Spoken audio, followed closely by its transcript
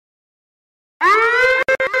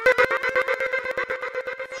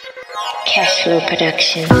Cashflow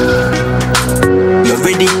Production. You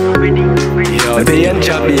ready? Yo,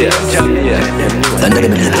 danger, We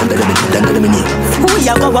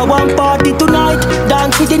are go a one party tonight,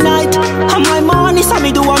 dance for the night. And my money, so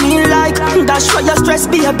me do what me like. That's why you stress,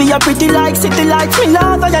 be a pretty like. City lights, me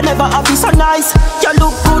love, and you never have it so nice. You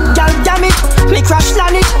look good, girl, damn it. Me crash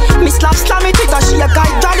land it, me slap slam it because she a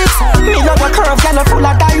hydraulics. Me love a curve, girl, full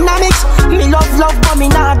of dynamics. Me love, but me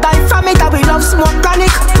not die from it. And we love smoke chronic,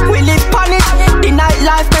 we live panic. The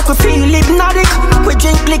nightlife make we feel hypnotic. We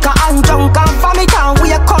drink liquor and drunk and vomit. And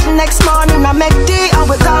we wake up next morning and make tea. And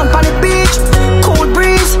we gone on the beach, cool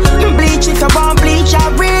breeze. Bleach if you want bleach, I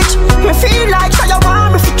reach. Me feel like so you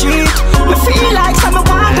want me to cheat. Me feel like so me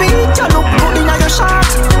want to eat. You look good in your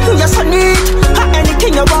shorts, you're so neat. And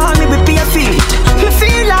anything you want me with bare feet. Me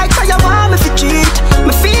feel like so you want me to cheat.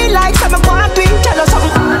 Me feel like so me want to eat. Tell her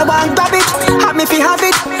something, I want grab it. Have me fi have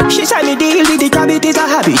it. She say me deal with the rabbit is a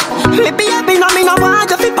habit. Me baby no me no want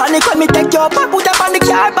you fi panic. When me take your pop, put up on the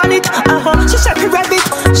car on it. She say fi rev it.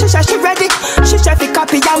 She say she ready. She say fi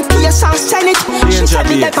copy and paste and send it. She say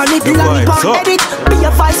me never need to let me go and edit. Be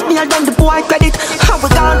a vice meal then the boy credit. How we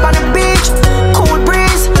gone on the beach, cool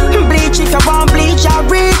breeze. Bleach if you want bleach I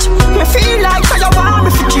reach. Me feel like so you want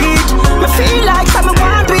me to cheat. Me feel like so me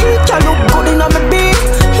want to eat. You look good in on me beat.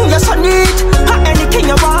 You're so neat. And anything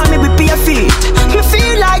you want me with bare feet. Me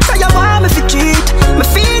feel like so you want me to cheat. Me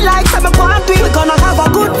feel like so me want to eat. We gonna have a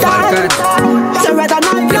good time. So rather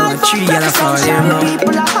not blood, but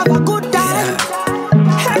people have a good time.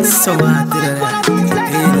 So hard to do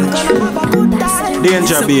that.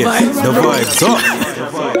 Danger, be the vibes up.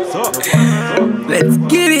 Let's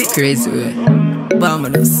get it. Crazy way.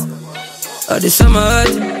 Vamonos. Oh, the summer hot.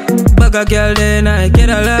 Bag a girl, then I get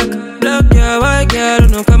a lock. Block your white girl,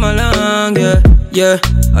 no come along, yeah.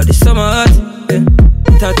 Oh, the summer hot, yeah.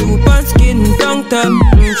 Tattoo pan skin, tongue top,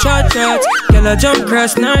 short shots. Girl a jump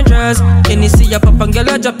cross, nine draws. Can you see your pop and girl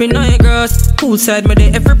a drop in high grass? Poolside me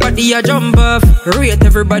there, everybody a jump off. Rate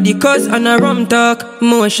everybody cause on a rum talk.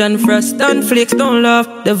 Motion frost and flakes don't laugh.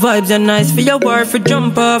 The vibes are nice for your war for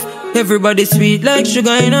jump off. Everybody sweet like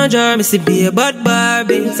sugar in a jar. Me see be a bad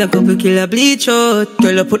Barbie. Some couple kill a bleach out.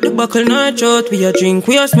 Girl a put the buckle in her throat. We a drink,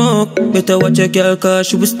 we a smoke. Better watch your girl cause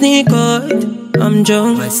she will sneak out. I'm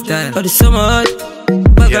drunk, my style. For the summer hot.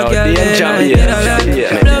 Bag a girl then I get a lot.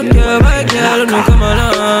 Block your white girl, no come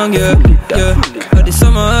along, yeah. For the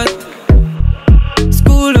summer hot.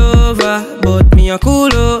 School over, but me a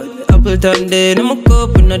cool out. Appleton day, no more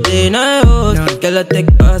cup in a day, night out. Girl a take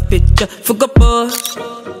fast picture, fuck up post.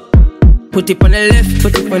 Put it on the left,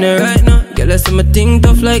 put it on the right now. Girl, I see my thing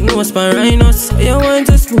tough like no span rhinos. You want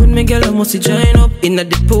to smooth me, girl, I must join up. Inna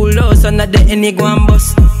the pool house, and at the any go and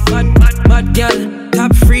bust. Bad girl,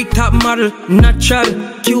 top freak, top model, natural,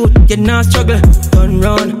 cute, you not struggle. Turn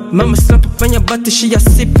round, mama slap up on your body, she a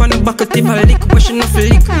sip on the back of tip, a lick, but she not feel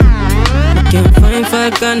lick. Can't find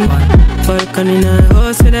Falcon in her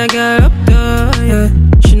house with a girl up there, yeah.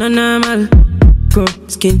 She not normal, girl,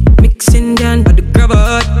 skin mixing down, but the grab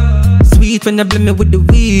her. Sweet when you blend me with the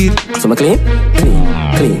weed. Some clean,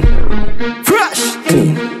 fresh,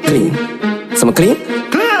 clean. Some clean,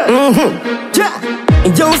 yeah.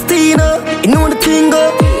 And Justina, you know the thing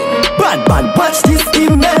go. Bad, watch this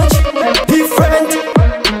image. Different,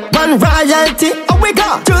 one royalty. Oh we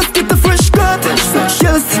got, just get the fresh cut.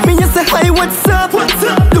 Just me and say hi, what's up?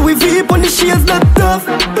 Louis V on the shades not tough.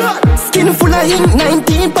 Skin full of ink,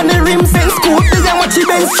 19 on the rims and scoop. They are watching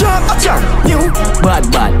Ben strap. New, bad,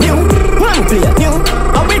 new. One player, new.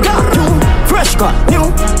 Oh we got, new. Fresh cut, new.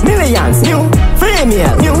 Millions, new.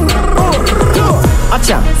 Female, new. Oh, new.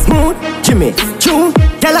 Acha, smooth, Jimmy, June,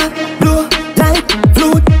 Gala, blue, light,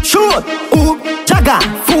 flute, short, ooh, Jagga,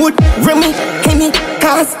 food, Remy, Henny,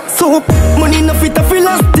 cars, soap. Money no fit a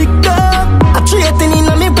elastic up. I treating in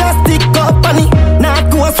a me plastic cup. Honey, not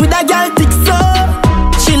goes with a girl tick so.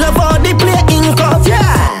 She love all the play in cup,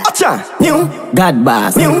 yeah. Acha, new, God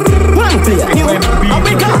boss, new, one player, new. Oh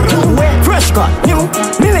we got new, fresh cut, new,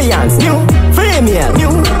 millions, new, female,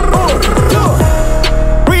 new, oh, new.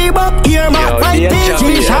 Earmark fighting,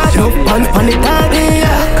 she shot up on the target.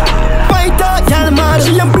 Fight out, y'all mad,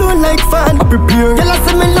 she a blow like fan. Prepare, y'all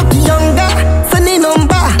say me look younger. Send the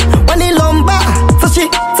number, on the lumber. So she,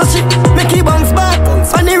 make it bounce back.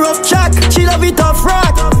 On the rough track, she love it off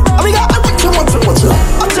rock. And we got, what's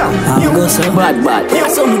up? You go so bad.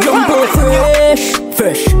 Some jump out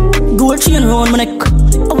fresh. Gold chain round my neck.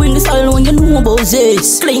 I win this all when you know about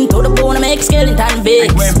this. Clean to the bone, I make skeleton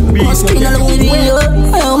fix. Must clean along with you.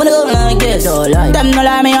 I am a dog like this. Them no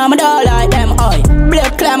like me, I'm a dog like them. Oi,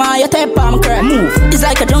 Black climb on your tape palm crap. Move. It's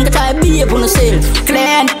like a drunk type babe on the sail.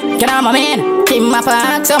 Clean, get on my man. Came my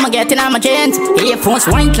packs, I'ma get in on my jeans. Earphones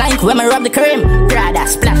white like when I rub the cream. Prada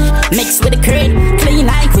splash, mixed with the cream. Clean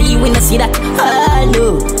like we when I see that.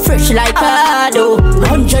 Hello, fresh like Pado.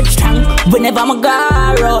 100 strong, whenever I'm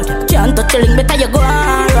a road. Can't touch a link, better you go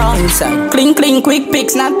around. Inside, clean, quick pick,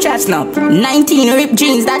 Snapchat snap. 19 ripped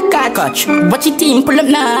jeans, that car catch. Watch your team pull up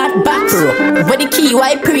not back row. Where the key,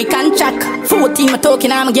 why pre can check. 14 my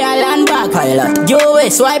talking, I'm a girl and back pilot. Yo,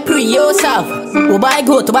 so I pre yourself. Who buy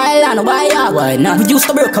go to buy land, or buy out. Why not? We used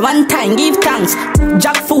to work one time, give thanks.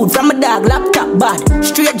 Jack food from a dog, laptop bad.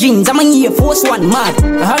 Straight jeans, I'm a year force one mad.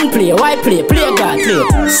 Hand play, why play God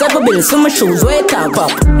play. Several bills, some shoes, wait top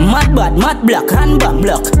up. Mad bad, mad black, handbag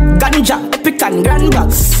block. Ganja, epic and grand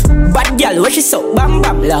bags. Bad girl, where she so bam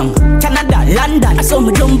long. Canada, London, I saw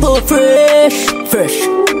me jump out fresh.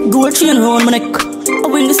 Gold chain round my neck. I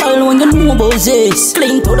win the style when you know about this.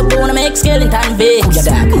 Clean to the bone, I make skeleton big.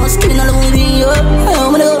 Must clean all over me,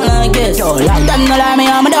 I'm a dog like this. Yo, like them, no like me,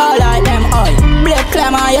 I'm a dog like them. Black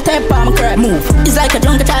climb on your tape, I'm a crap. Move. It's like a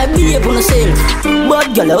drunk type babe on the sail.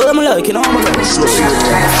 But girl, I'm like, you know, I'm a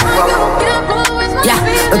yeah,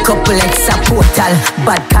 a couple extra portal.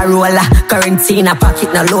 Bad Corolla, currency in a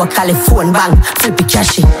pocket, no local phone bang. Flip it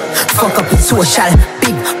cashy, fuck up with social.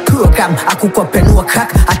 Big program, I cook up and no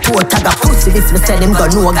crack. I throw a tag of pussy, this me tell him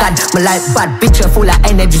got no God. My life bad bitch, full of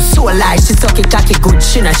energy, so light. She suck it, cocky good,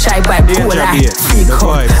 she not shy by polar. Freak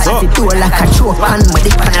up, I do like a choke on my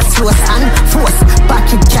dick and a slow stand. Force,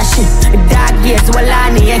 pocket cashy. Dog years,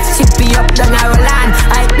 Walani, XCP up, down a Roland.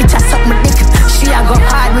 I bitch, I suck my dick. She a go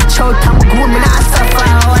hard with chow, I'm good, man, I suffer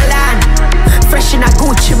all on. Fresh in a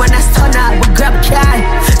Gucci, man, I stun her, we grab car.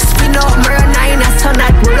 Spin out, Marana in a sun,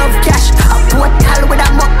 we love cash. A portal with a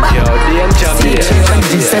mukbang. Yo,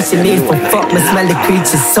 CJ100 says she need for fuck, me smell the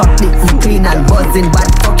creatures. Suck it, me clean and buzzing, bad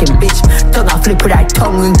fucking bitch. Tongue a flip with her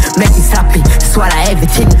tongue ring, make it happy. Swallow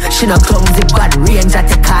everything, she no clumsy, bad range. I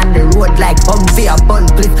take on the road like Humvee, a bun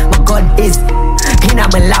clip. My gun is in a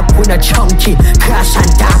my lap with a chunky. Crash and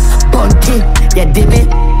tap, bunty, you dig me?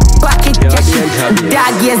 Back it, cashy.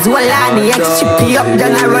 Dog years, Walani, XCP up,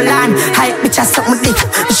 down a Roland. Hype bitch, I suck my dick.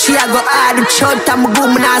 She a go hard, the chout, I'm a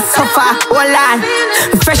good, man, I suffer. Hold on.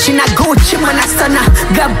 Fresh in a Gucci, man, I stunner.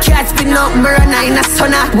 Grab cat, spin up, Marana in a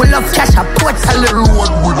sunner. We love cash, a portal, the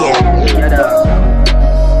road with her.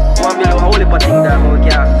 One below, a whole heap of things that we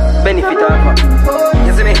can benefit off of.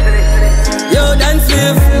 You see me? Yo, dance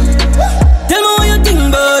with. Tell me what you think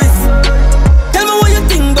about it. Tell me what you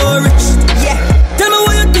think about rich. Yeah. Tell me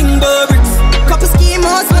what you think about rich. Couple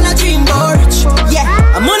schemos when I dream about rich. Yeah.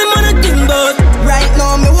 I'm on the man I think about. Right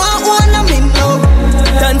now, me want one, I'm in now.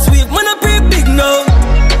 Dance with, man I pretty big now.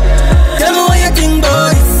 Tell me what you think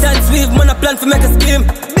about it. Dance with, man I plan for make a scheme.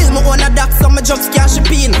 Build my own a dock so my jobs can't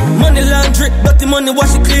ship in. Money laundry, but the money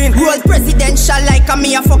wash it clean. World presidential like a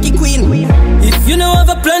me a fucking queen. If you know have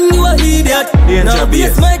a plan, you a idiot. Now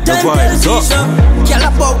waste my time, tell Tisha. Girl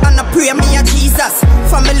about and I pray me a Jesus.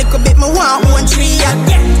 From a little bit me want one tree. Yeah.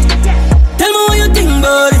 Tell me what you think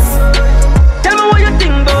about it. Tell me what you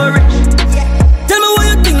think about rich. Yeah. Tell me what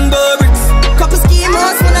you think about rich. Couple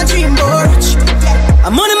schemos when I dream about rich. Yeah.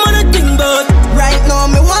 I'm on the man I think about. Right now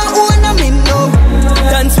me want one, I'm in now.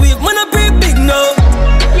 Dance with, man I pretty big now.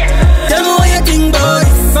 Tell me what you think about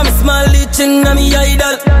it. From a small little thing, I'm me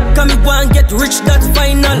idol. Can me go and get rich, that's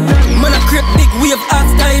final. Man I create big wave,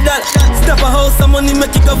 ask tidal. Stop a house, some money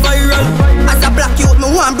make it go viral. As a black youth, me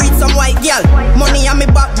want breed some white girl. Money on me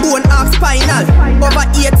backbone, half spinal. Over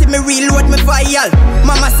 80, me reload me vial.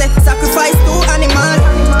 Mama said sacrifice to animal.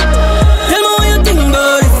 Tell me what you think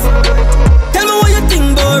about it. Tell me what you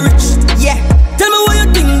think about rich. Yeah. Tell me what you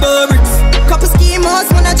think about rich. Couple schemos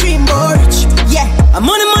when I dream about rich. Yeah. I'm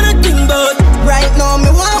on the man I think about. Right now,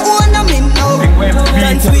 me want one, I'm in now.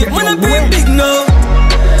 Dance with, man I pretty big now.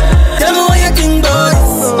 Tell me what you think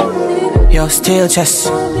about it. Yo, still just.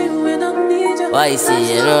 Why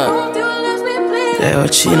see, you know? Yo,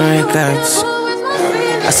 Chino records.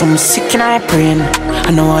 I some sick in my brain.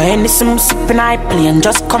 I know I end some sipping I plane.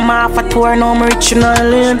 Just come off a tour, now I'm rich in a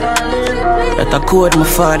lane. That I code my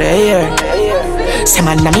father here. Say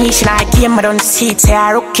man, I'm eating like him, I don't see it. Say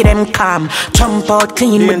I rookie them calm. Jump out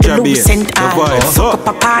clean with the loose and all. Fuck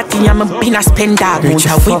up a party, I'm a bin a spend dog. Won't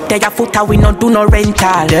have whip there, your foot, we don't do no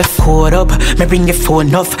rental. Def code up, me bring your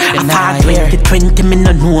phone off. I fought 20, me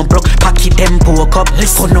no know broke. Pocket them poke up,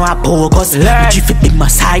 for no a bogus. Would you fit in my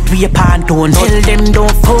side, we a pan don't. Tell them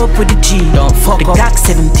don't fuck with the G. Don't fuck the Glock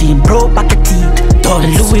 17, bro back a teeth.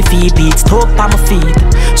 Louis V beats, talk by my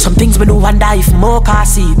feet. Some things me do wonder if more car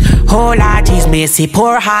seat. Whole heart is messy,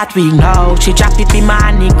 poor heart we know. She drop it be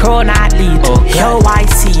money, crown athlete. Yo, I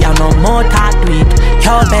see, I no more talk to it.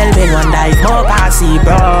 Yo, bell wonder if more car see,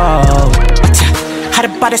 bro. Had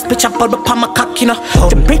the baddest bitch up all upon my cock, you know.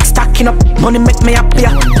 The bricks stacking up, money make me happy.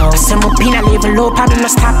 I say my pin a level low, probably no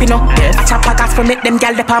stop, you know. I chop a gas for make them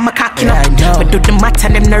gal upon my cock, you know. But do the math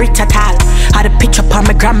and them no rich at all. Had a picture upon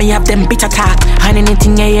my Grammy, have them bitch attack. And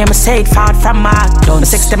anything I hear me say it far from my don't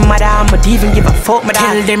sex them mother, I'ma even give a fuck, my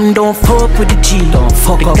tell them don't fuck with the G. Don't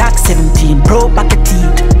fuck the Glock 17, broke back the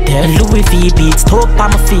teeth. Louis V beats, talk by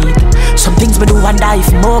my feet. Some things me do wonder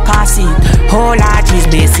if more car seat. Whole heart is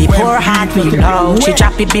messy, poor heart we know. She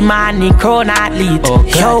drop it be money, crown athlete.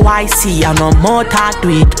 Yo, I see, I no more talk to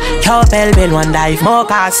it. Yo, bell wonder if more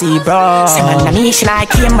car see, bro. Say man, the nation I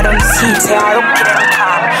came, but don't see. Say I don't get them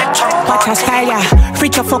car. Watch her style, yeah.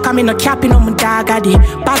 Freak your fuck, I'm in no capping on my dog, I did.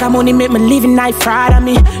 Bag of money make me living life fraud of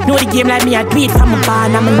me. Know the game like me, I do it from my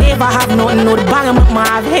barn. I'ma never have nothing, know the bag of my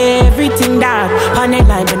have everything, dog. On that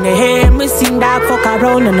line, when they hear me sing, dog. Fuck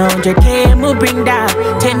around and 100K, me bring dog.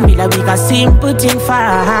 10 mil a week, a simple thing for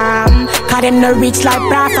him. Cause them no rich like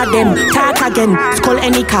bra for them. Talk again, skull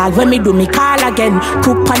any call. When me do me call again.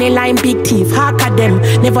 Cook on the line, big thief, hack at them.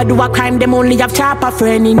 Never do a crime, them only have chopper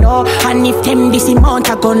friend, you know. And if them this amount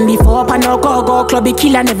a gun lift up. And no go clubby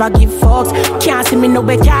killer, never give fucks. Can't see me no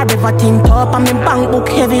way, car ever think up. I'm in bank book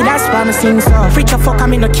heavy, that's why me sing so. Freak your fuck,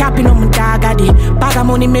 I'm in no capping on my dog, I did. Bag of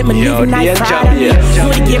money make me live night Friday.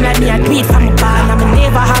 Know the game like me, I do it from my barn. I'ma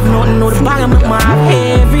never have nothing, know the bag of my mouth.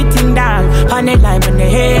 Everything dog. On the line, when they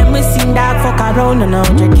hear me sing dog. Fuck around and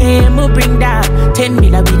 100K, me bring dog. 10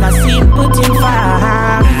 mil a week, a simple thing for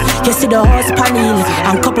her. You see the horse panel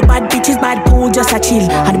and couple bad bitches, bad pool, just a chill.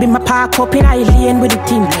 And be my park up in I lane with the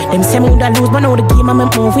team. Them say me woulda lose, but now the game I'm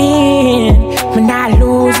moving. Me not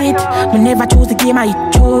lose it. Me never choose the game, I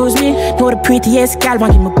choose me. Know the prettiest gal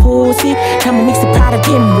want give me pussy. Tell me mix the product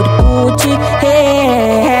game with the Gucci.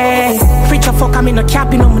 Hey, freak your fuck, I'm in no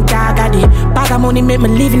capping on my dog, I did. Bag of money make me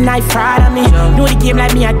living life fraud of me. Know the game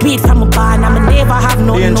like me, I do it from my barn. I'ma never have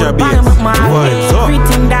nothing, no bag of my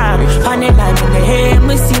everything dog. On the line when they hear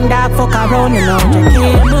me sing dog. Fuck around and 100K,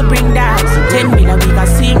 me bring dog. 10 mil a week, a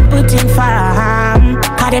simple thing for him.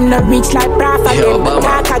 Cause them not rich like bra for them.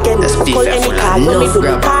 Talk again, call any call, when me do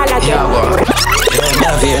me call again.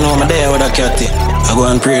 You know my day with a catty. I go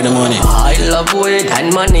and pray the money. I love weed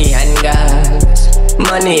and money and girls.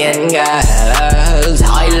 Money and girls.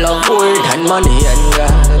 I love weed and money and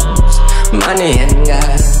girls. Money and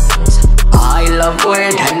girls. I love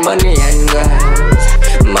weed and money and girls.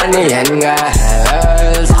 Money and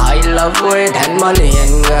girls. I love weed and money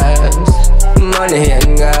and girls. Money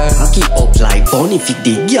and girls. I keep up like bunny fit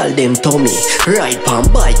the girl them tummy. Ride pan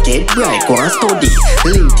bike, get bright, go and study.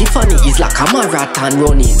 Link Tiffany is like a marathon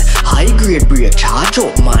running. High grade break, charge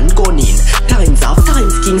up man gunning. Times of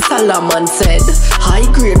times King Solomon said, high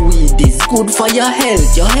grade weed is good for your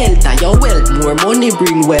health and your wealth. More money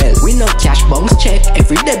bring wealth. We no cash bounce check,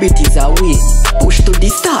 every debit is a win. Push to the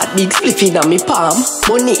start, big spliff in a me palm.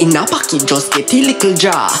 Money in a pocket, just get a little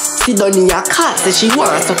jar. Sit down in your car, say she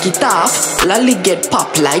want suck it off. Lolly get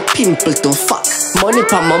pop like pimple to fuck. Money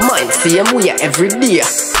pa my mind, same way every day.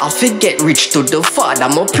 I forget rich to the Father,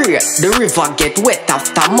 my prayer. The river get wet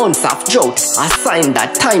after months of drought. A sign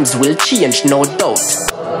that times will change, no doubt.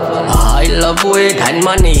 I love weed and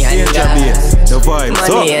money and girls. The vibes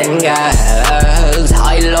money and girls.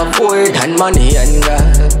 I love weed and money and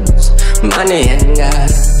girls. Money and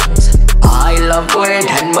girls. I love weed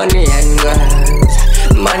and money and girls.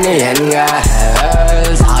 Money and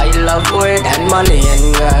girls. I love weed and money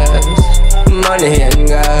and girls. Money and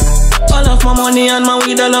girls. I love my money and my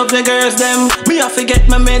weed, I love the girls them. Me have to get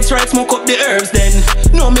my meds right, smoke up the herbs then.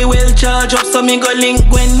 Know me well charge up, so me go link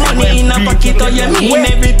when money in a pocket or you mean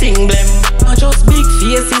everything them. I just big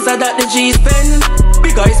faces, I that the G spend.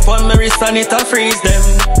 Big eyes for my wrist and it a freeze them.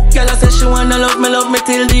 Girl I say she wanna love me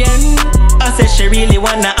till the end. I say she really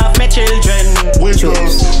wanna have my children.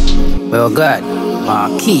 Well God,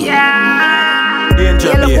 key.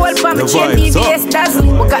 Yellow whole from the chain DBS dazzle.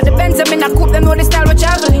 We got the Benjamin, I coupe them know the style we're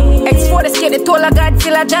traveling. X4 the skate, the toll I got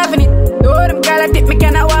still a driving it. Know them gal I dip me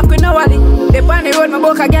cannot walk with no wallet. They on the road, my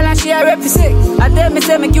book a gal and she a rep for sick. I tell me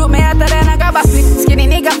say me cute, me hotter than a gabba flick. Skinny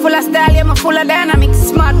nigga full of style, yeah, me full of dynamics.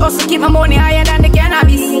 Smart also keep my money higher than the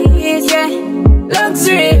cannabis. Yeah,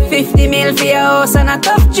 luxury, 50 mil for your house and a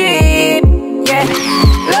tough trip. Yeah,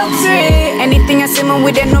 luxury, anything I see me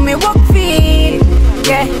with them know me walk feet.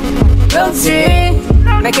 Yeah, luxury,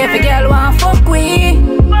 make every girl want fuck with.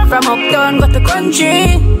 From uptown go to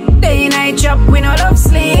country. Day night chop, we no love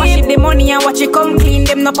sleep. Wash it the money and watch it come clean.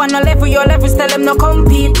 Them no on no level, your levels tell them no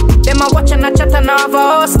compete. Them a watch and a chat and a have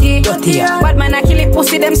a husky. Bad man a kill it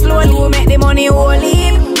pussy them slowly. Make the money whole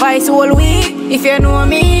heap, vice whole week. If you know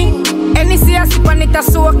me, any see a sip and it a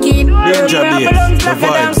soak it. Danger Beers, the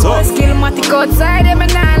vibes up. Skillmatic outside, them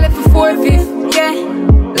and I left for 4-5. Yeah,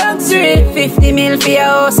 luxury, 50 mil for your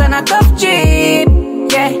house and a tough trip.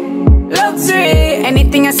 Yeah, luxury,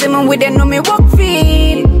 anything I say man with them know me walk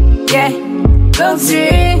feet. Yeah,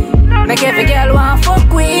 luxury, make every girl want fuck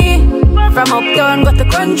with. From uptown go to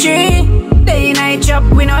country, day night chop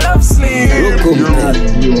we no love sleep.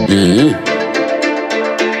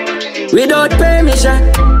 Without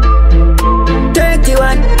permission,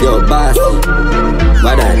 31, yo boss.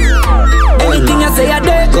 What that? Anything I say I do.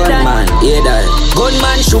 Gunman, yeah that.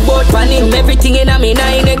 Gunman shoot bout pan him. Everything in a me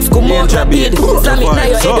 9X come out rapid. Slam it now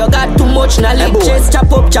your head, you got too much knowledge. Chest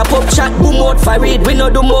chop up, shot boom out for it. We no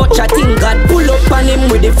do more chatting. God pull up on him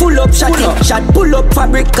with the full up shot. Shot pull up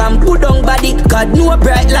fabric and put down body. God no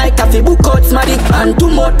bright like coffee book out smarty. And too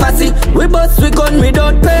much passy. We bust we gun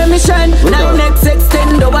without permission. 9X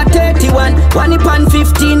extend over 31. One upon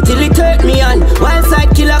 15 till it hurt me on. Wild side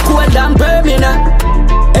killer cold and Birmingham.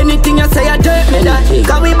 Anything you say I dirt me that.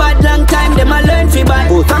 Cause we bad long time, them I learn fi bad.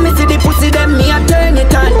 From me see the pussy, them me I turn it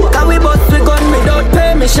on. Cause we bust we gun without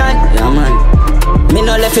permission. Yeah man, me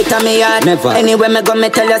no left it on me yard. Never. Anyway me go me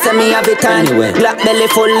tell you say me have it on. Anyway. Black belly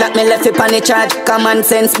full like me left it on the charge. Common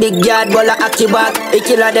sense big yard, bola aki back. A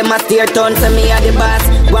killer them a steer turn say me a the boss.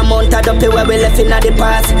 One mount a dopey where we left in the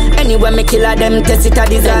past. Anyway me killer them test it a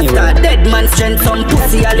disaster. Anyway. Dead man strength some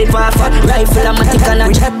pussy a live off. Rifle a matic and a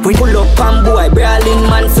chop. Pull up pan boy brawling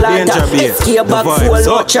man slaughter. Escape back full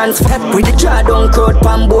no chance. With the jaw down crowd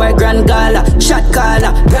pan boy grand gala. Shot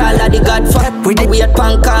caller, brawler the godfather. With the weight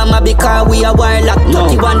pan karma because we a warlock.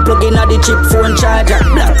 31 plug in a the chip phone charger.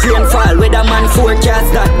 Black rainfall with a man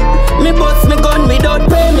forecast that. Me bust me gun without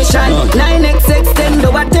permission. 9X extend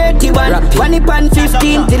over 31. One upon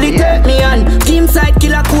 15 till it hurt me on. Team side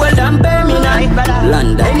killer cold and Birmingham.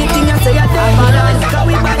 London. Anything I say I tell me on. Cause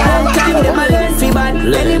we bad long time them a learn fi bad.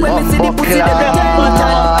 Anyway me see the pussy them a turn it on.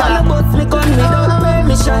 Call a bust me gun without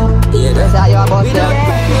permission. Without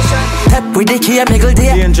permission. Step with the key miggle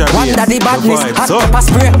day. Wonder the badness. Hot pepper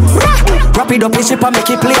spray. Wrap it up in ship and make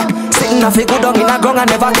it play. Sitting off a good down in a ground and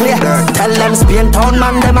never clear. Tell them Spain town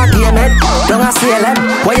man them a game head. Don't a steal them.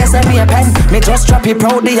 Why you say me a pen? Me just drop it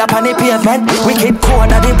proudly up on the pavement. Wicked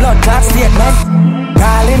code of the blood clot statement.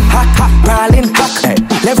 Brawling hot, brawling hot.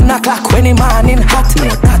 11 o'clock when the morning hot.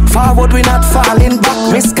 That forward we not falling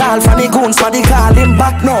back. Miss call from the goons for the calling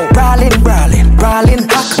back. No, brawling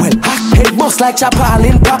hot. Well, hot head bust like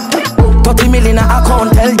Chapalin pop. 30 million a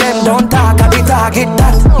account, tell them don't talk at the target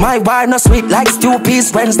that. My bar no sweet like stew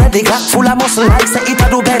peas, Wednesday the clock full of muscle like say it a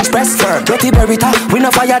do bench press. Dirty berita, we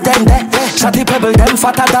no fire them there. Shotty pebble them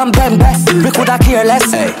fatter than them best. We coulda care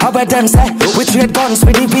less, how about them say? We trade guns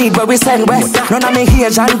with the beat where we send west. None of me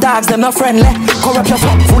here and dogs, them no friendly. Corrupt your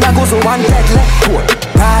fuck full of goes one deadly.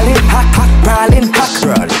 Brawling hot.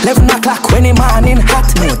 11 o'clock when the morning hot.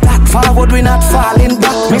 That forward we not falling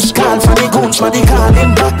back. Miss call for the goons for the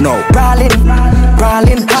calling back. No, brawling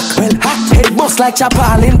hot. Well, hot head bust like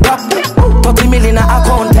Chapalin pop. 30 million a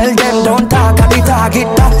account, tell them don't talk at the target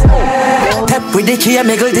that. Step with the key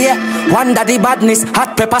miggle day. Wonder the badness,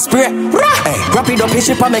 hot pepper spray. Wrap it up in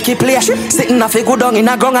ship and make it play. Sitting off a good down in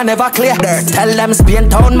a ground and never clear. Tell them Spain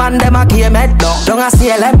town man them a game head. Don't a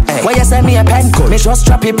steal them. Why you say me a pen? Me just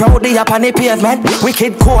drop it proudly up on the pavement.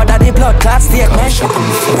 Wicked code of the blood clot statement.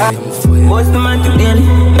 What's the man to daily?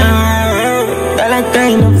 I like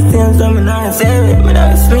crying up still, so me not save it. Me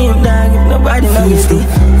not scream dog if nobody knows it.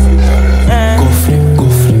 Go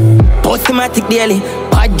flip. Post-traumatic daily.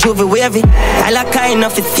 Bad juvie wavy. I like kind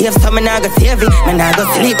of it safe, so me nah go save it. Man nah go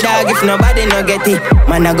sleep dog if nobody no get it.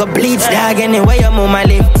 Man nah go bleach dog anyway you move my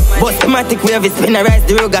live. Post-traumatic wavy, spinnerize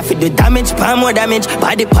the rug. If you do damage, palm more damage.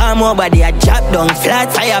 Body palm more body, I drop down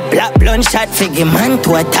flat. Fire black blunt shot, figure man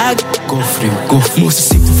to attack. Go flip. Most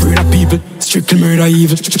sick afraid of people. Strictly murder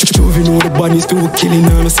evil. Juvie know the bodies do killing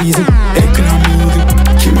all the season. Economy evil.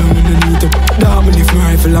 Kill them when they need to. Dog me lift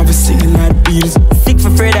my rifle, I be singing like Beatles. Sick for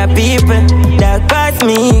afraid of people. Dog pass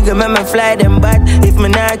me, go make me fly them bad. If me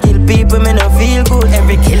not kill people, me no feel good.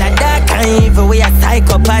 Every killer dog can evil, we a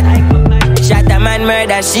psychopath. Shot a man,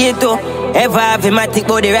 murder shit too. Ever have him a tick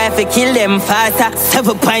body rifle, kill them faster.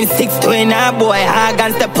 7.6 to in a boy, hard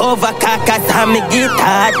and step over carcass. And me get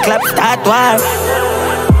hard, clap, start war.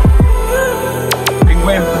 Bring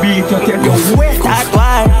one beat, you take your way. Start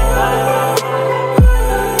war.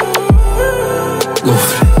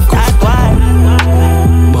 Start war.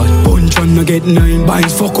 But punch on no get 9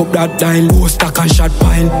 binds, fuck up that dial. Go stack and shot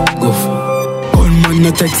pile. Go Gunman no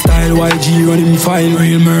textile, YG run him fine.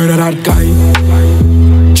 Real murder that guy.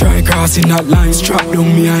 Try crossing that line, strap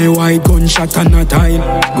down me eye wide, gunshot and not hide.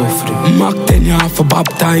 Go for it. Mark 10 you have to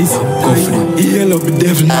baptize. Go for it. Heal up the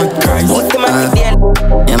devil, not Christ.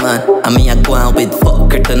 Yeah man, I mean I go on with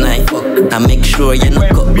fucker tonight. I make sure you not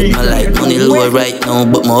cut with my light. Money low right now,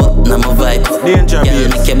 but my up, now my vibe. Yeah,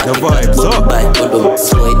 make your body clap, but bite.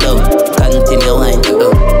 Slow it down, continue wine.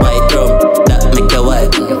 White drum, that make your wife.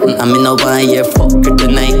 I mean I want your fucker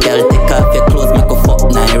tonight. Girl, take off your clothes, make a fuck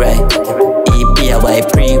night right.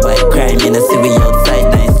 White pre-white crime, you know see we outside,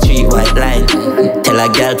 nice street white line. Tell a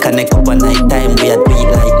girl connect up one night time, we a do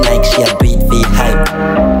it like Nike, she a do it for hype.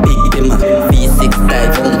 Big bimmer, V6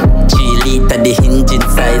 type, 3 liter the engine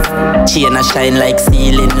size. Chain a shine like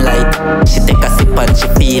ceiling light. She take a sip and she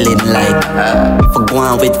feeling like if I go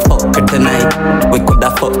on with fucker tonight, we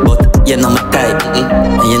coulda fuck but you know my type.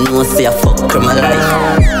 And you know say I fuck my life.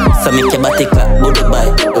 So make your body clap,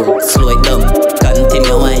 goodbye. Slow it down,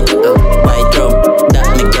 continue wine. White drum, that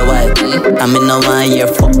make your wife. I mean no one here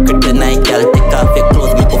fucker tonight. Girl take off your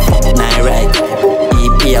clothes, make a fuck night right.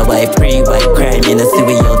 EP a white pre-white crime, you know see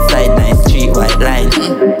we outside, nice street white line.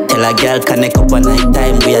 Tell a girl connect up one night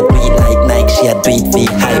time, we a do it like Nike, she a do it for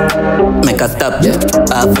hype. Make a stop,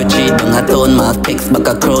 half a tree down a town, mark pics back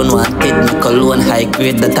a crown. Wanted make a loan high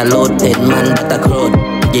grade that a load 10 man that a crowd.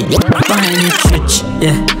 Fine, it's rich,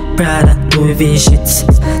 yeah. Prada, Louis V shits.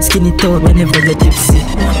 Skinny toe whenever you're tipsy.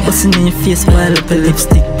 Bustin' in your face while up a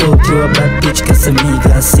lipstick. Oh, you're a bad bitch cause I'm me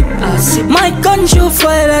gossip. My gun show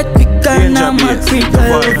fire like quick and I'm a creep. I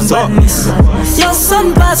love badness. Your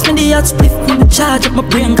son pass me the hot spliff. When I charge up my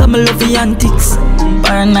brain cause I love the antics.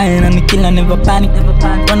 Paranoid and the killer never panic.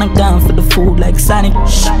 Run up down for the food like Sonic.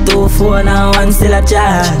 2, 4 now 1 still a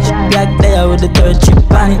charge. Got there with the 3rd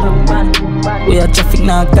trip on it. We are traffic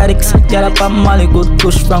narcotics. Get up on Molly, good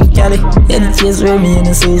push from Cali. Yeah, the chase with me in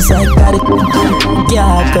a suicide paddock.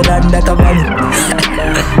 Yeah, could have that about it.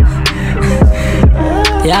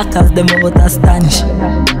 Yeah, cause them out astonish.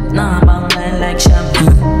 Nah, I'm lying like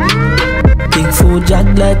champagne. Big food jack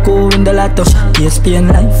like who in the lotto.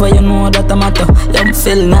 ESPN life for you know that I'm matter. Them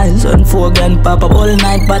feel nice on 4 grand pop up all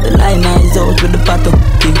night. But the line eyes out with the pato.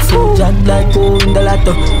 Big food jack like who in the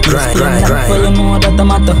lotto. ESPN life for you know that I'm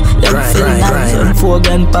matter. Them feel nice on 4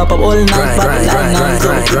 grand pop up all night. But the line eyes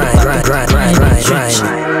out with the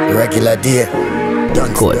pato. Regular day.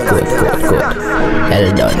 Code. Hell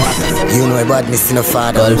done. You know about missing a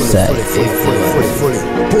father. All side. Fully.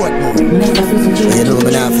 You know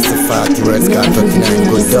me now for 40 words, got 39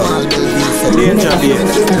 good dog. Danger beat,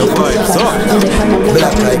 the vibes up.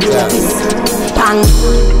 Black like glass. Bang,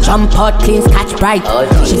 jump out clean, scotch bright.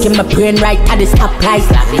 She give me brain right at the stoplight.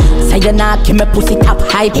 Say you nah give me pussy top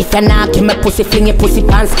hype. If you nah give me pussy, fling your pussy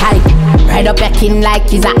pants tight. Ride up your kin like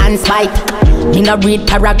he's a hand spike. Me no read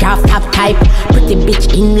paragraph top type. Pretty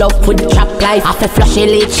bitch in love with the trap life. After flushy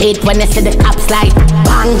late shade when they see the cops light.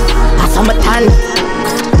 Bang, that's on my tan.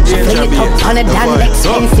 She fling it up on a damn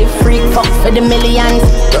expensive freak fuck for the millions.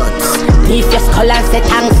 Beef your skull and say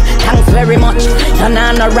thanks very much. You're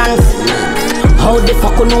not no ranks. How the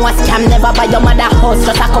fuck you know a scam? Never buy your mother house,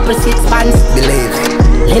 just a couple 6 pants. Believe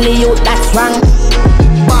Lily you, that's wrong.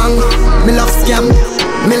 Bang, me love scam.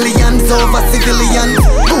 Millions over civilians.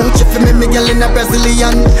 Gucci for me girl in a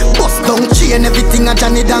Brazilian. Bust down chain, everything a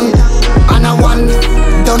Johnny Dang. And a one,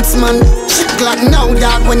 dunce man. Shit like now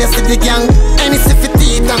dog when you see the gang. Any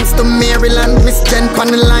CFT thanks to Maryland. Miss Jen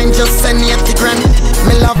on the line, just send me 80 grand.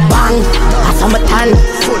 Me love bang, that's on my tan.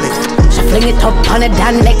 Fully. She fling it up on a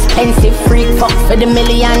damn expensive freak fuck for the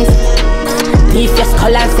millions. Beef your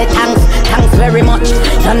skull and say thanks very much.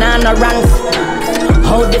 You're not no ranks.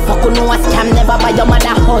 How the fuck you know a scam? Never buy your mother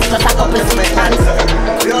house, just a couple 6 pants.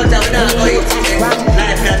 We all tell me not going.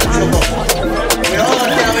 Life not trouble. We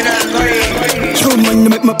all tell me not going. You man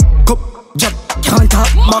make my cup jump. Can't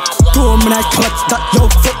talk back. 2 minutes clutch that. Yo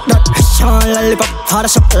fuck that. Shine lollipop, hard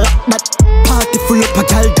shop like that. Party full of a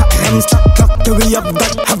gal that hamster. Clock the way of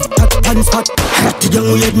that. Have that and start. Not the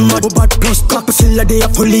young weird mad. Bad plus clock. Still a day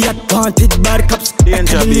fully at wanted bad cops.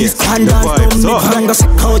 Danger beat, the vibes up. Hang us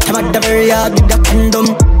out at the very yard with the condom.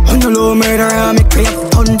 On the low murder, I make me a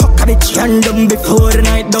ton. Fuck a bitch random before the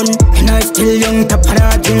night done. And I still young tap and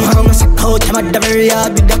I drink. Hang us out at the very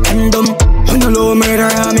yard with the condom. On the low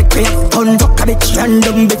murder, I make me a ton. Fuck a bitch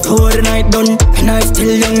random before the night done. And I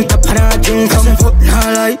still young tap and I drink. Come fuck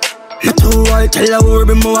nah lie. My 2 white tell her who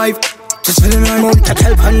be my wife. Just feeling I'm out to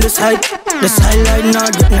help on the side. The highlight,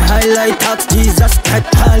 not getting highlight. Talk Jesus, that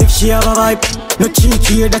tall if she have a vibe. No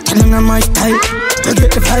cheeky, that telling on my style. I get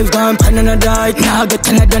the vibes down, pan on a diet. Now get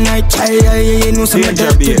another night, child. Know some of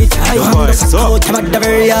that to the tie. I'm the support, I'm at the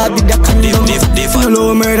very hard with the condom.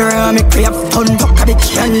 No murder, I make me have fun. Fuck at the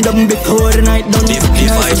condom before the night done.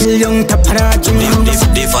 I'm still young, tap on a chum. I'm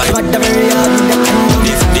at the very hard with the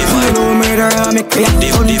condom. No murder, I make me have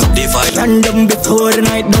fun. Condom before the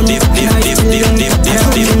night done.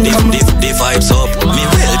 The vibes up, me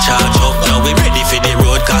will charge up. Now we ready for the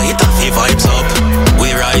road, cause it have the vibes up.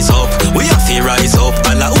 We rise up, we have to rise up.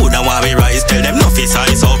 All who now want we rise, tell them nothing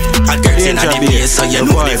size up. A girl's in the place, so you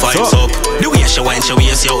know the vibes up. The way she wants, she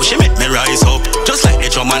waist, yo, she make me rise up. Just like the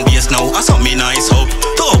drum and bass now, I saw me nice up.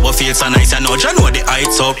 The over feel so nice, I know you know the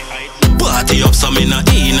heights up. Party up, so me not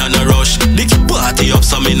in and a rush. Dick party up,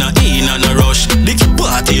 so me not in and a rush. Dick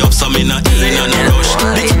party up, so me not in and a rush.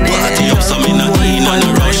 Dick party up, so me not in and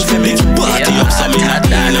a rush. Dick party up, so me not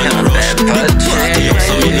in and a rush. Dick party up,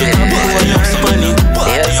 so me not party up, so me not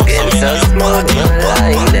party up, so me not party up.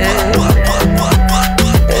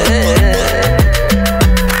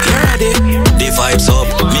 The vibes up,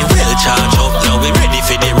 me will charge up. Now we ready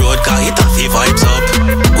for the road, cause it have the vibes up.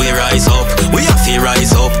 We rise up, we have to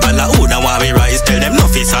rise up. All who now want we rise, tell them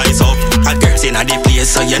nothing size up. A girl's in the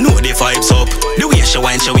place, so you know the vibes up. The way she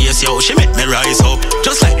wants, she waist, yo, she make me rise up.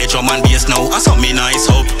 Just like the drum and bass now, I saw me nice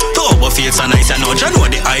up. The over feel so nice, I know you know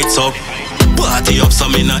the heights up. Party up, so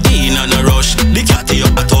me not in and a rush. The catty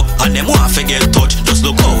up a top, and them want to get touch. Just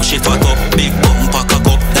look how she fat up, big bump pack a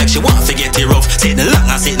cup. Like she want to get it rough, sitting long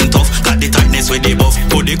and sitting tough. Got the tightness with the buff,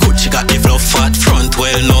 put the good, she got the fluff. Fat front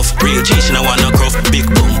well enough, real G, she no wanna gruff. Big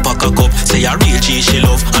bump pack a cup, say a real G she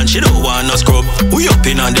love. And she don't wanna scrub, we up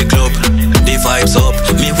in on the club. The vibes up,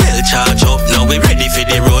 me well charge up. Now we ready for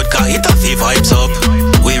the road, cause it have the vibes up.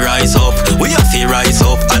 We rise up, we have to rise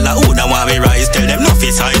up. All who now want we rise, tell them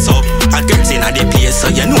nothing size up. A girl's in the place, so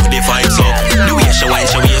you know the vibes up. The way she whine,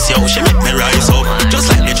 she waist, yo, she make me rise up. Just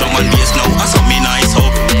like the drum and bass now, I saw me nice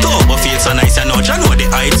up. The over feel so nice, I know you know the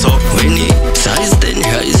heights up. When it size then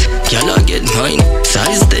rise, y'all get mine.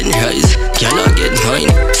 Size then rise, y'all get mine.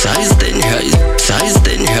 Size then rise, size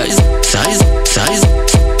then rise,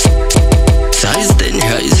 size then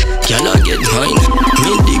rise, y'all get mine.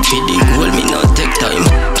 Me dig for the goal, me not take time.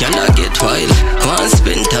 Y'all get wild, want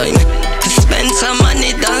spend time. Spend some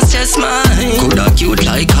money, that's just mine. Coulda cute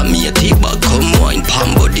like a matey, but come wine.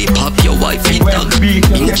 Palm body pop, your wife it dog.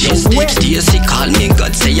 Inches deep, Stacy call me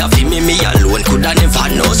God. Say ya fi me alone, coulda never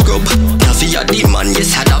no scrub. Daffy a the man,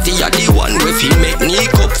 yes a Daffy a the one. We fi make me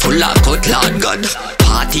cup full of cut, Lord God.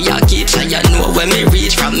 Party a keep, so you know when me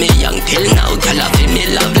reach. From me young till now, girl a fi me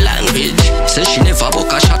love language. Say she never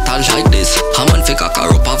book a shot like this. A man fi cock her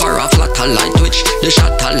up, have her a flat a light twitch. The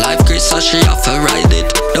shot a life Chris, so she have to ride it.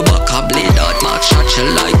 The back a blade out, mark shot, she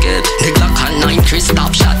like it. The Glock a 9 Chris,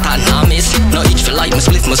 stop shot and a miss. No itch feel like me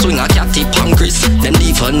split, me swing a catty punk Chris. Them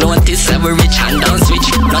even notice every rich hand down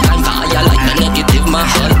switch. No time for higher like the negative, my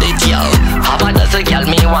hold it, yo. How about does a girl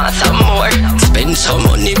me want some more? Spend some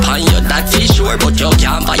money pon you, that for sure. But you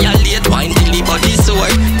can't violate wine till the body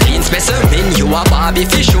sore. Clean specimen, you a Barbie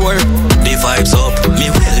for sure. The vibes up, me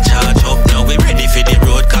will charge up. Now we ready for the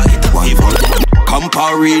road, cause it have the vibes up.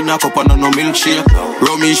 Campari, knock up on no milkshake.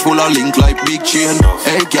 Rummage full of link like big chain.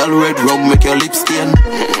 Hey girl, red rum make your lips stain.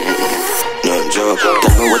 No joke,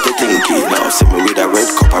 tell me what you thinking now. See me with a red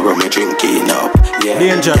cup of rum me drinking up. Yeah,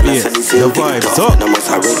 Danger Bass, the vibes up. And I must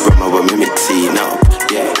have red rum when me mixing up.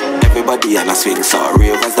 Yeah, everybody on a swing so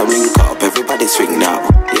real as the link up. Everybody swing now.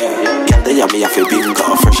 Yeah, girl they have me a feel bing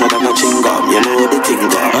up. Fresher than a ching gum, you know the thing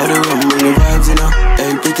go. All the rum and the vibes you know.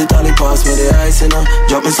 Hey pretty tally pass me the ice you know.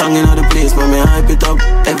 Drop me song in the place, but me hype it up.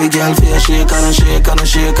 Every girl feel shake and a shake and a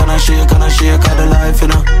shake and a shake and a shake of the life you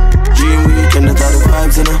know. Dream weekend that all the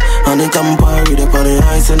vibes you know. And they come party up on the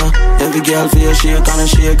ice you know. Every girl feel shake and a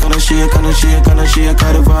shake and a shake and a shake and a shake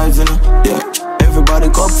of the vibes you know. Yeah.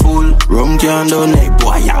 Everybody cup full, rum can't donate,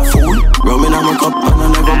 boy ya fool. Rum in my cup and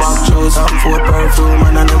I never back shows. I'm for perfume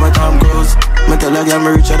and I never time close. Me tell a girl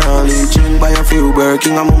me richer than leeching. Buy a few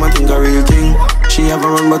Birkin and mama think a real thing. She have a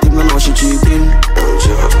run but him no know she cheating.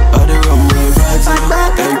 All the rum me vibes you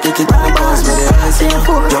know. Hey pretty tiny boss me the ice you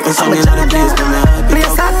know. Drop me song in the place but me hype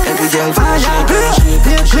it up. Every girl feel shake and a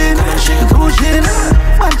shake and a shake.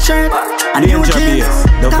 One shirt and new jeans.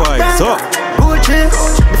 The vibes up. Gucci,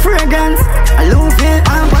 the fragrance, I love it,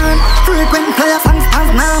 I'm one. Frequent player songs, as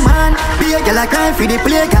now man. Be a girl I cry for the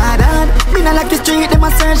play garden. Me not like the street, them a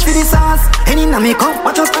search for the sauce. Any na me come,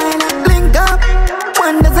 watch us find it, link up.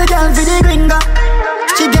 When there's a girl for the gringo,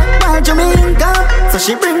 she get wild to me link up. So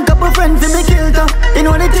she bring up a friend for me kill them. You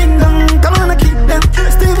know the thing done, come on I keep them.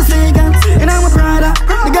 Steve Seagan,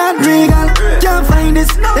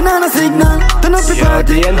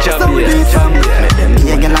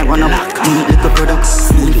 Yeah, girl, I run up. Neat little product.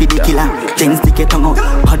 Sneak for the killer. Then stick it tongue out.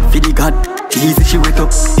 Hot for the god. Easy she wake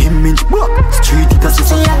up. Image walk. Street it as she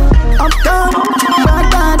suck. Uptown.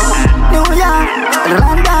 Baghdad. New York.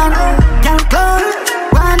 London. Cancun.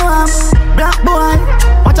 One. Black boy.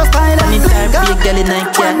 Watch your style. Anytime big girl in a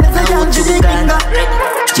car. Now what you gone?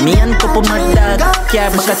 Jimmy and couple my dog.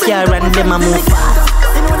 Car back a car and them a move fast.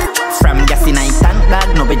 From gas in a tank dog,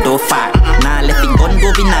 no be do far. Nah let the gun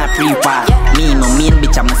go be nah pre-war. Me no mean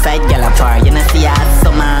bitch, I'm a side gal apart. You know see hot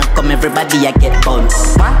summer, come everybody I get bun.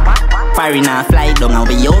 Foreign a fly down, and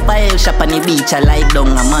we over hill shop on the beach I lie down.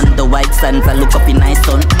 I'm on the white sands, I look up in nice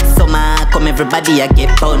sun. Summer, come everybody I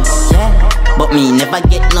get bun. Yeah, but me never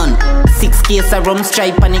get none. 6 case of rum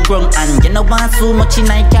stripe on the ground. And you know want so much in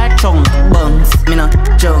I car trunk. Bounce, me no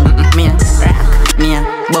junk, me a rock, me a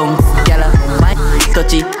bounce. Gyal my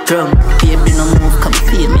touch it drum. Baby no move, come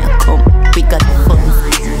feel me a come. We got the fun.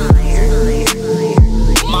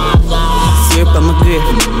 Syrup on my grave.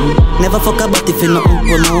 Never fuck about if you know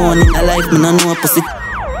when I want in a life, me no know a pussy.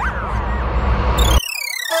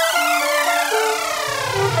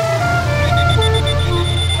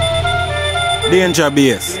 Danger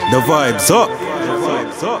Bass, the vibes up.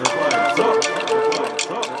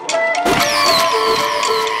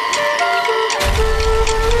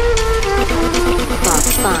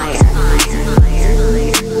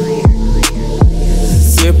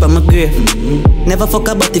 Syrup on my grave. Never fuck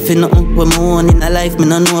about if you know when I want in a life, me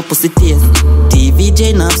no know a pussy taste.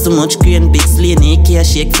 TVJ not have so much green, big slaying AK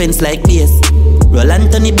shake fence like this. Roll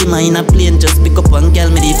Anthony be mine a plane, just pick up one girl,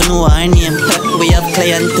 me even know her name. We have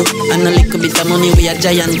client too, and a little bit of money we a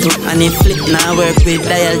giant too. And if flip now work with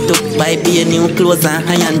dial too, buy be a new clothes and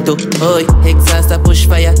high too. Oh, exhaust a push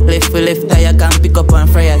fire, left for left tire, can pick up on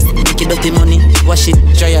fryers. Make it dirty money, wash it,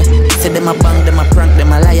 dryer. Say them a bang, them a prank,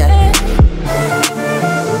 them a liar.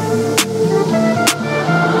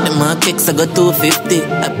 Them a kicks I got 250.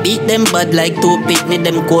 I beat them bad like 2 pitney.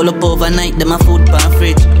 Them call up overnight, them a food pan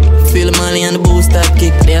fridge. Feel Molly and the booster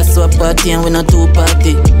kick. They a swap party and we not 2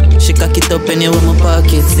 party. She cock it up anyway my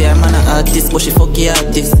pocket. Say I'm an artist but she fuck the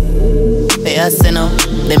artist. They a send out.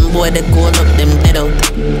 Them boy they call up, them dead out.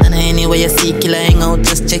 And anyway you see killer hang out,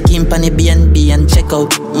 just check in pan the B&B and check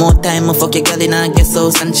out. More time I fuck your girl in her guest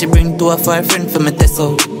house. And she bring 2 of her friend for me test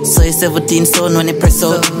out. So it's 17 son when he press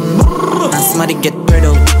out. And somebody get bread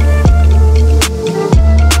out.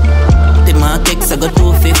 My kicks I got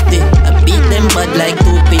 250. I beat them bad like 2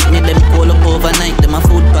 pitney. Them call up overnight, them a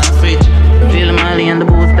food pan fridge. Feel Molly and the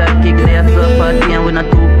booster kick. They a swap party and we not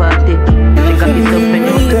 2 party. She got it up and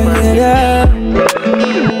you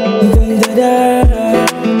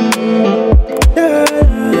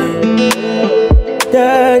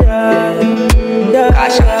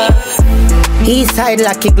East side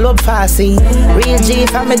like a globe fussy. Real G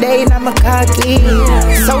from me day in my khaki.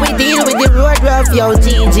 So we deal with the road rough, yo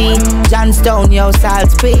GG. Johnstone, yo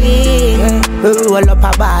Salt Spring. We roll up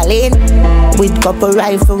a ballin' with couple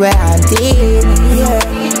rifle we hunting.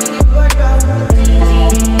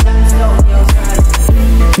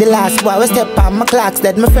 The last boy we step on my clocks,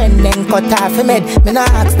 that my friend then cut off him head. Me no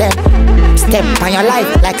ask them. Step on your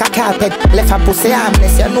life like a carpet. Left a pussy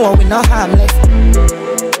harmless, you know we no harmless.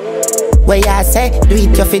 Where I say, do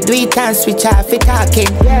it, you fi do it and switch off it talking.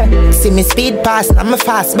 See me speed pass, and I'm a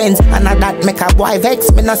fast Benz. And that make a boy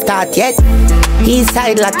vex, me no start yet. East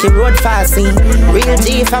side like a road fasting. Real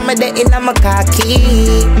G from me day in my khaki.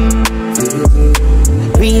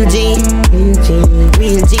 Real G,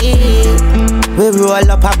 real G. We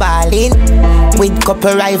roll up a ballin' with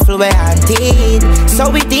couple rifle we hunted. So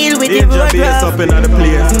we deal with the road rough. Up in the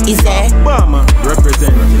place. Is there? Obama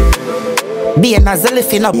representative. Be a nozzle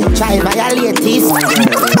lifting up, try violate this.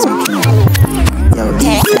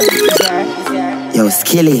 Yo,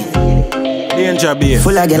 Skilly. Danger Bass.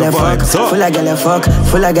 Full of girl fuck, full of girl fuck,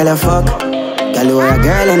 full of girl fuck. Girl, you are a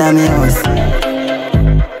girl in a me house.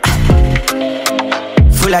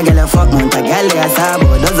 Full of girl fuck, mount a girl ya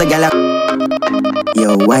sabo, does a girl.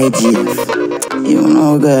 Yo, YG. You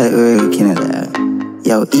know good working that.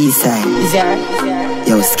 Yo, Eastside.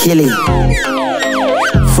 Yo, Skilly.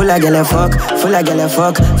 Full of girl fuck, full of girl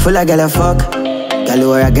fuck, full of girl fuck. Girl,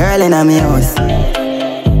 you are a girl in a me house.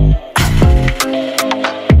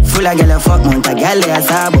 Full of girl fuck, mount a girl ya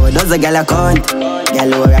sabo, does a girl a count. Girl,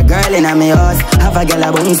 you are a girl in a me house. Have a girl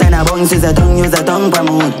a bounce and a bounce use a tongue for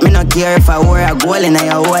moon. Me no care if I wear a goal in a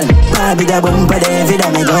your hole. Bobby the bumper the heavy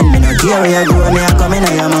that me gun. Me no care where you go, me a come in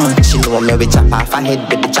a your mouth. She know me with chop off her head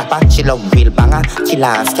with the chopper. She love real banger, killer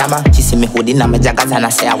and scammer. She see me hoodie na me jaggers and I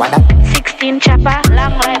say I want that. 16 chopper,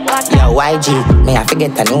 long like water. Yo, YG, may I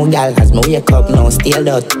forget a new gal, as me wake up now, still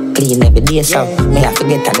out, clean every day, so may I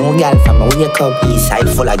forget a new gal, from me wake up, east side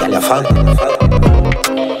full of gal, you fuck.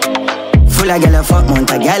 Full of gal, you fuck,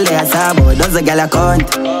 mount a gal, they a sabo, does a gal a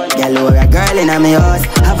count. Gal or a girl in a me house,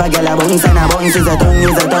 have a gal a bounce and a bounce is a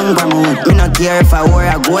tongue for moon. Me not care if I wore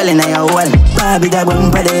a goal in a your wall. Bobby da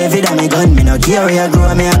bumper the heavy da me gun, me not care where you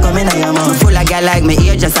grow, me a come in a your mouth. Full of gal like me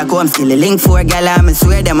here just a come, still a link for a gal and me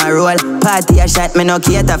swear them a roll. Party a shot, me no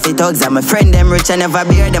cater for thugs, and my friend them rich and never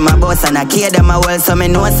bear them a boss, and I care them a well, so me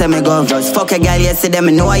know say me go. Just fuck a gal yesterday,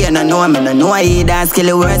 me know you no know, me no know he dance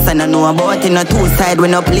skill worse, and I know about it, no two side, we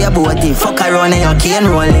no play about it. Fuck around and you can't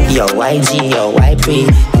roll it. Yo, YG, yo,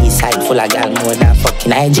 YP, east side full of gal more than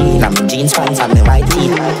fucking IG. And my jeans pants and my white tee.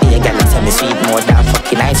 Yeah, gal say me sweet more than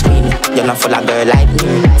fucking ice cream. You're not full of girl like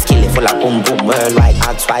me. Skilly full of boom boom worldwide.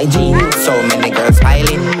 Ask YG. So many girls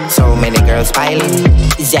piling, so many girls piling.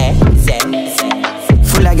 Yeah.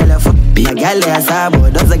 Full of gal fuck. Be a gal a sabo,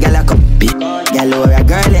 does a gal a copy. Gal or a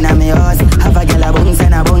girl in a me house, have a gal a bounce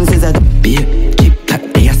and a bounce is a be keep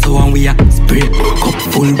that there so and we a spray. Cup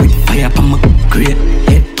full with fire from my grate.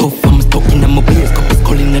 Head tough I'm stuck in my place. Cup is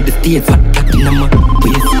calling at the stage, fat cat in my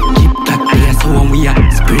waist. Keep that there so and we a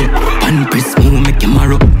spray. Pan press move make your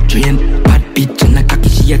marrow drain. Bad bitch and a cocky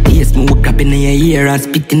she a taste. Move grabbing in your ear and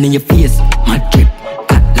spitting in your face. My trip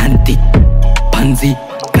Atlantic Pansy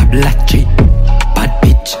Gablachi. Bad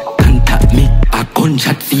bitch contact me. A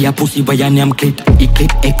gunshot for your pussy by your name clip. It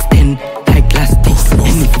clip extend like plastic.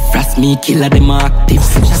 And if you frost me, killer them are active.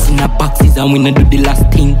 Shots in the boxes and we not do the last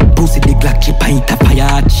thing. Pussy the Glock, she pint a fire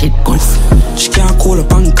hot shit guns. She can't call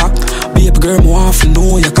up and cock. Baby girl, more often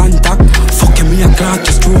know your contact. Fucking me a clock,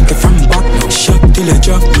 just stroke it from back. Shot till you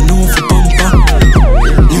drop, me know for bumper.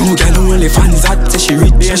 New girl only fans that say she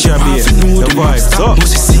rich. She often know the vibe.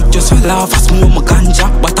 Must be sick just for laugh, I smoke my ganja.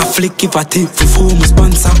 But I flick if I take for my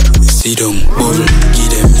sponsor. See them bull,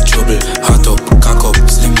 give them trouble. Hot up, cock up,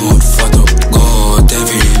 slim out, fat up. God,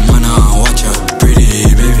 every man I watch out.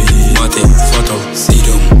 Pretty baby, body, fat up. See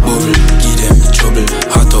them bull, give them trouble.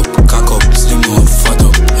 Hot up, cock up, slim out, fat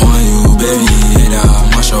up. Why you baby, head a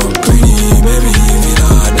mash up. Pretty baby, vida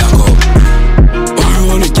dark up. Why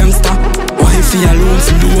roll the gangster? Why feel alone,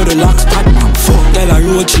 she know the lock spot. Fuck that I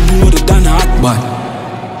road, she know the done hot. But,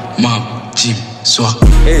 mom, Jim, swag.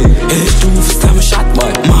 Hey, two for time shot,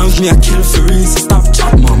 boy. Mom, me a kill for real, so stop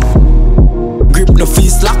chat, mom. Grip no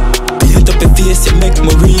face lock. Paint up your face, you make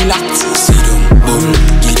me relax. See them bull,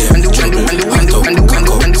 give them trouble.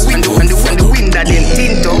 And the wind that then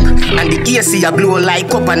tint up, and the AC a blow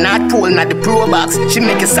like up and not pole not the pro box. She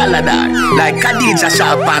make a salad like Khadija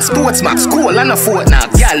Sharp and Sports Max. School and a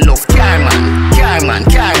fortnight. Y'all love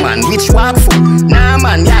Carman, which walk foot? Nah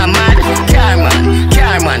man, yeah mad. Carman.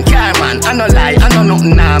 I no lie, I know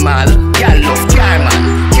nothing normal. Y'all love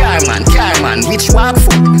Carman, which walk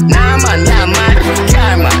foot? Nah man, yeah mad.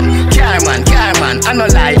 Carman, I no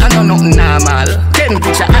lie, I know nothing normal.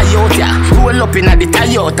 Picture Iota, roll up in a the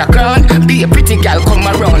Toyota crown. Be a pretty girl come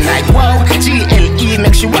around like wow. GLE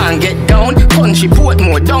makes you want get down. Country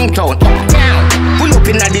Portmore downtown, uptown. Pull up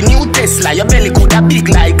in a the new Tesla. Your belly coulda big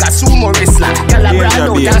like a sumo wrestler. Girl a brand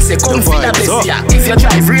out and say come feel the best ya. If you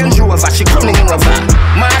drive Range Rover, she coming over.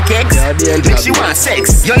 Mark X, make she want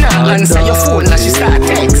sex. You not answer your phone and she start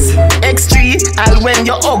text. X3, all when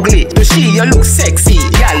you're ugly. To she you look sexy.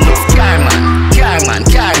 Y'all love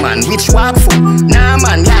Carman, which walk foot? Nah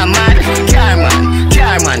man, yeah mad. Carman,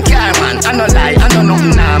 I no lie, I know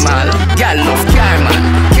nothing normal. Y'all love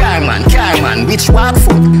Carman, which walk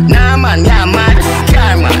foot? Nah man, yeah mad.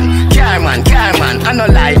 Carman, I no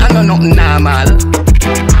lie, I know nothing normal.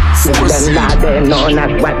 Them lad, they know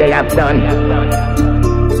not what they have done.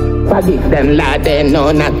 Forgive them lad, they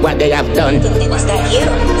know not what they have done. Was that you?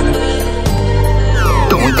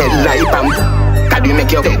 Don't tell lie, pam. Can you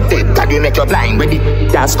make your dead? Can you make your blind? Ready?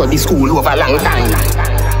 That's study school over a long time.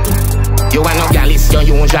 You are no gal, it's your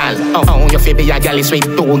usual. Oh, you feel be a gal is with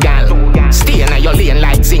two gal. Stay in your lane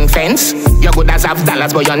like zinc fence. You good as have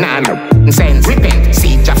dollars, but you're not sense. Repent,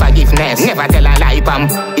 seek your forgiveness. Never tell a lie, pam.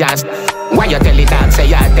 Yes. Why you tell it that? Say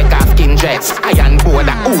you take off skin dress. I am bored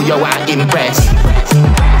of who you are impressed.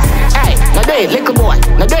 Hey, no do it, little boy,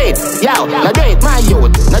 no do it. Yo, no do it, my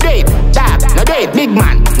youth, no do it. Dab, no do it, big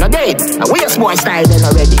man, no do it. Waste boy style then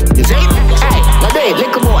already, you see? Hey, no do it,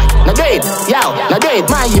 little boy, no do it. Yo, no do it,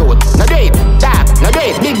 my youth, no do it. Dab, no do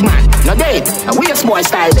it, big man, no do it. Waste boy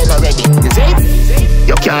style then already, you see?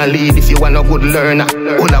 You can't lead if you are no good learner.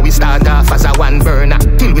 All we start off as a one burner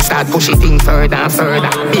till we start pushing things further and further.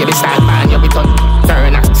 Baby start man, you become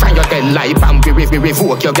turner. Sign your dead life and we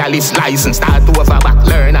revoke your galley's license. Start over back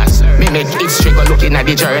learners. Me make history go looking at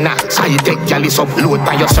the journal. I take galley's upload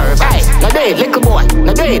by your server. Hey, no do it, little boy.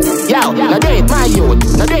 No do it, yo. No do it, my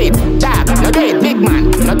youth. No do it, dog. No do it, big man.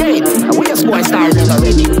 No do it. We just boy started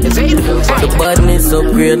already. You see? The badness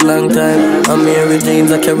upgrade long time. I'm Mary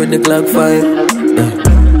James, I carry the clock fine.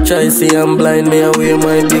 Try see I'm blind, me away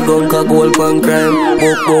my big gun cock gold pan crime.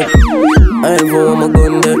 Boop. I ever want my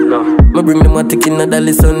gun there. Me bring them a tick in the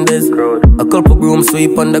Dali Sundays. A couple broom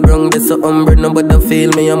sweep on the ground, there's a umbre. Nobody feel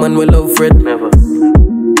me, a man will love Fred.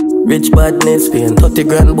 Rich badness, paying 30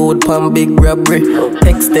 grand boat pan big robbery.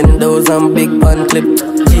 $10,000 big pan clip.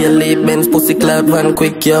 GLA Benz pussy clad van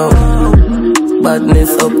quick, yo.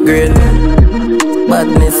 Badness upgrade.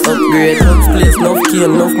 Badness upgrade. Guns place, enough key,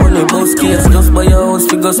 enough money, boss case. Just buy a house,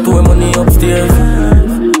 figure store money upstairs.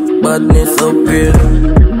 Badness upgrade.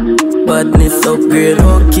 Badness upgrade.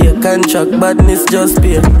 Okay, contract, badness just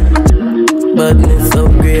pay. Badness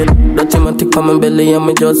upgrade. Automatic for my belly and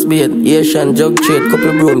me just beat. Asian jug trade,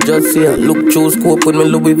 couple broom just here. Look through scope with me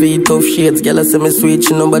Louis V tough shades. Girl I say me sweet,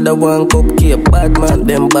 she know but that one cupcake. Bad man,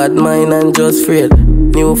 them bad mind and just afraid.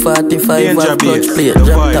 New 45 and clutch plate.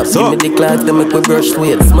 Drop top, give me the clock, them make we brush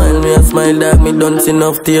weight. Smile me a smile dog, me done see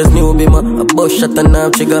enough tears. New be a bus shot and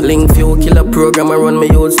half trigger. Link few killer program, I run me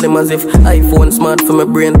old slim as if iPhone smart for my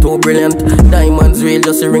brain too brilliant. Diamonds real,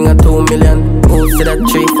 just a ring of 2 million. Go see that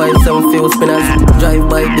 357 few spinners. Drive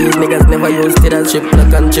by these niggas never use it as chip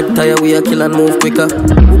block and chip tire. We a kill and move quicker.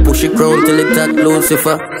 We push it crown till it at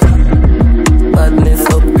Lucifer. Badness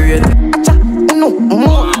upgrade. No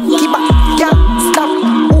more, keep up, can't stop.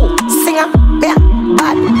 Oh, singer, yeah,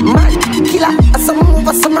 bad man, killer. Some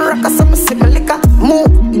move, some rock, some sip liquor. Move,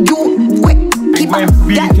 you quick, keep up,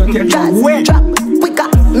 yeah, jazz, drop, quicker.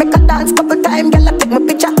 Make a dance couple times, girl, I take my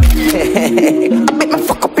picture. I bet my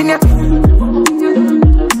fuck up in ya.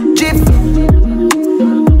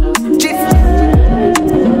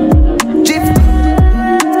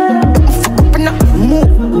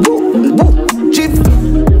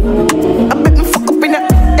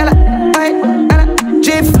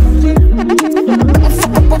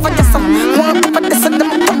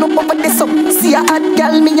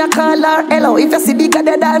 Call her hello. If you see the guy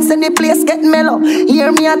dance and the place get mellow,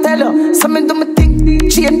 hear me I tell you. Some do my thing,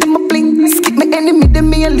 chain do my bling. Skip me enemy, them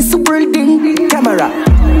me a little building. Camera,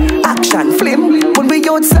 action, flame. When we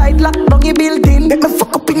outside, lock down your building. Let me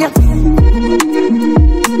fuck up in ya.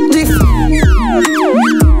 Jiff.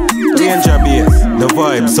 Danger bass, the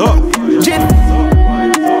vibes up. Jiff.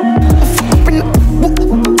 Fuck up in ya.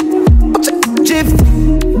 Jiff.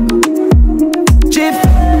 Jiff.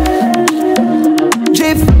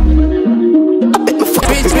 Jiff.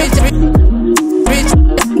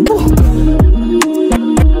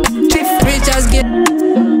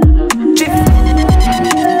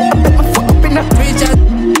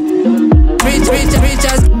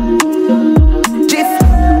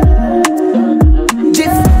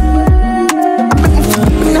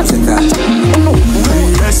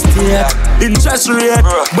 Interest rate,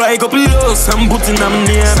 buy couple lows, I'm putting them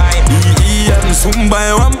near. And soon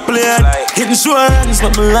buy one plate. Insurance,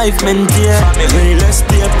 but my life maintain. Real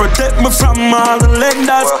estate, protect me from all the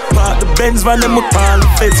lenders. Park the Benz van them, we call the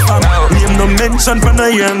feds fam. Name no mention from the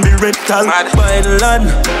year and the rectal. Buy the land,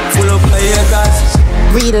 full of players.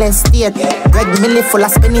 Real estate, Greg Millie full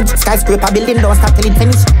of spinach. Skyscraper building, don't stop till it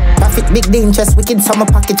finish. Profit, big dangerous, wicked summer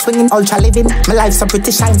pocket swinging. Ultra living, my life so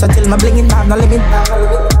pretty shine, so till my blinging, have no limit.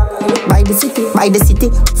 By the city,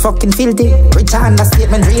 fucking filthy. Rich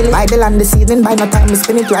understatement really. By the land this evening, by no time we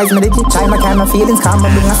spin it. Rise me digit, try my kind of feelings. Come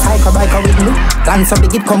and bring a psycho biker with me. Land so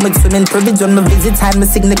big it come with swimming privilege. On my visit, time me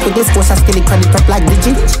signal with this. Post a skill credit up like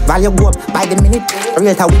digit. Value go up by the minute.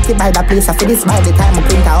 Real to wiki by the place I feel this. By the time I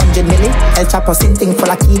print 100 million. El Chapo thing full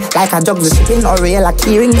of key. Like a jug the shipping. Or real a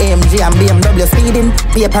keyring. AMG and BMW speeding.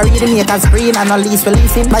 Paper reading, makers green. And all lease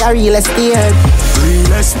releasing. By a real estate.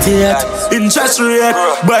 Real estate, interest rate.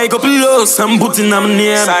 Buy couple lows, I'm putting them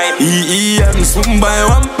name. And soon buy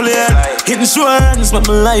one plate. Insurance, but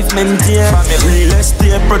my life maintain. Real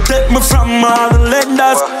estate, protect me from all the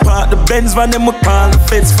lenders. Park the Benz van them, we call the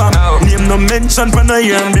feds fam. Name no mention from the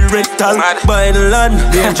year and the rectal. Buy the land,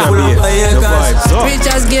 full of players.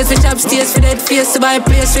 Rich as gates, rich upstairs for that face. To buy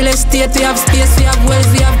place, real estate, we have space, we have wells,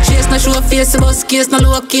 we have chase. No show face, about case, no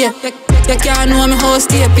low key. You can't know me how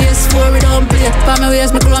stay. PS4 we don't play. For me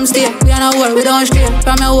ways me chrome stay. We on a war, we don't stray.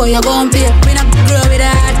 For me war, you gon' pay. We not grow with a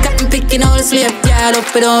hard cotton picking all the slave. Yard up,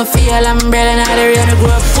 we don't feel umbrella. Now the rain we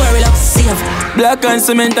grow up poor, we love safe. Black and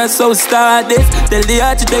cement that's so start this. Tell the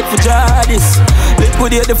architect for draw this.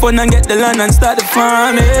 Liquidate the fund and get the land and start the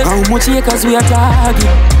farming. How much acres we are target?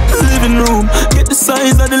 Living room, get the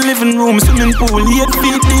size of the living room. Swimming pool, 8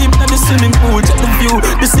 feet deep in the swimming pool. Check the view,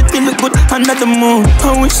 the city look good under the moon.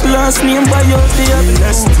 I wish last name by your day.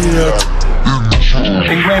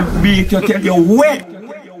 And when beat you till you wet.